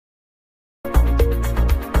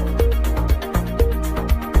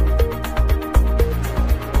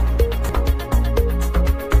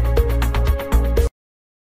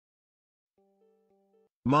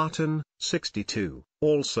Martin, 62,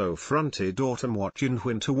 also fronted Autumnwatch and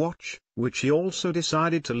Winterwatch, which he also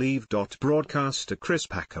decided to leave. Broadcaster Chris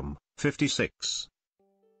Packham, 56,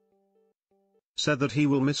 said that he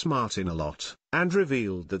will miss Martin a lot, and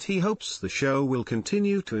revealed that he hopes the show will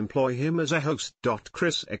continue to employ him as a host.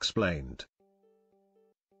 Chris explained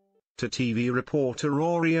to TV reporter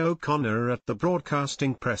Rory O'Connor at the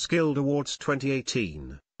Broadcasting Press Guild Awards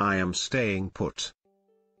 2018, "I am staying put.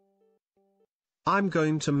 I'm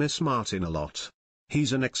going to miss Martin a lot.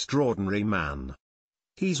 He's an extraordinary man.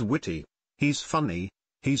 He's witty, he's funny,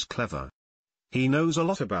 he's clever. He knows a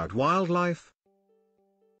lot about wildlife.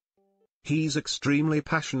 He's extremely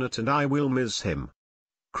passionate and I will miss him."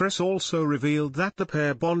 Chris also revealed that the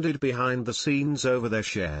pair bonded behind the scenes over their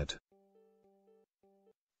shared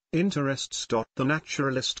interests. The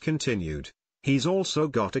naturalist continued, "He's also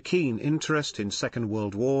got a keen interest in Second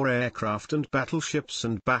World War aircraft and battleships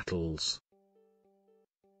and battles,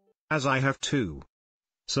 as I have too.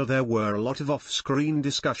 So there were a lot of off-screen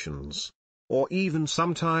discussions, or even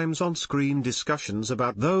sometimes on-screen discussions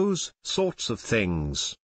about those sorts of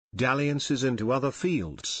things, dalliances into other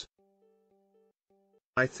fields.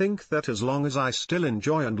 I think that as long as I still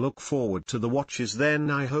enjoy and look forward to the watches, then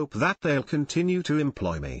I hope that they'll continue to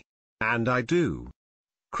employ me. And I do."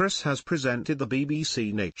 Chris has presented the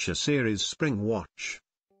BBC nature series Springwatch,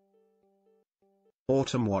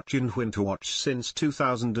 Autumnwatch and Winterwatch since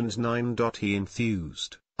 2009. He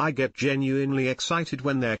enthused, "I get genuinely excited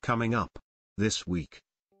when they're coming up this week.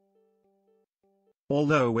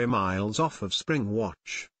 Although we're miles off of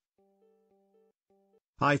Springwatch,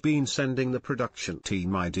 I've been sending the production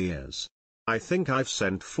team ideas. I think I've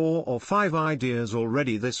sent 4 or 5 ideas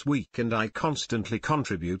already this week, and I constantly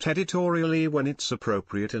contribute editorially when it's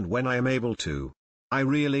appropriate and when I am able to. I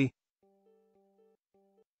really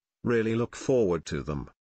look forward to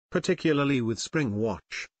them. Particularly with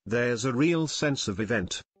Springwatch, there's a real sense of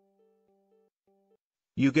event.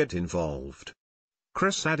 You get involved."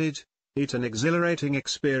 Chris added, "It's an exhilarating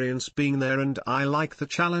experience being there and I like the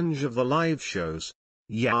challenge of the live shows.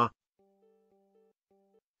 Yeah.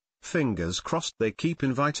 Fingers crossed they keep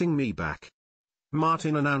inviting me back."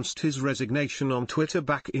 Martin announced his resignation on Twitter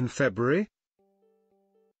back in February,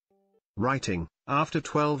 writing, "After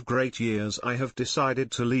 12 great years I have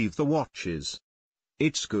decided to leave the watches.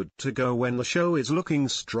 It's good to go when the show is looking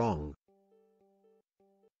strong.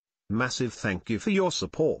 Massive thank you for your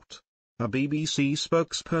support." A BBC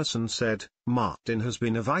spokesperson said, "Martin has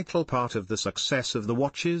been a vital part of the success of the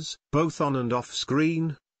watches, both on and off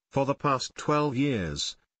screen, for the past 12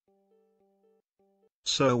 years.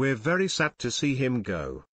 So we're very sad to see him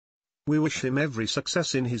go. We wish him every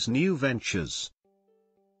success in his new ventures.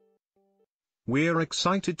 We're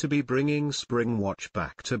excited to be bringing Springwatch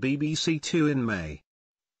back to BBC Two in May."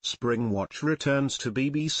 Springwatch returns to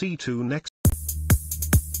BBC Two next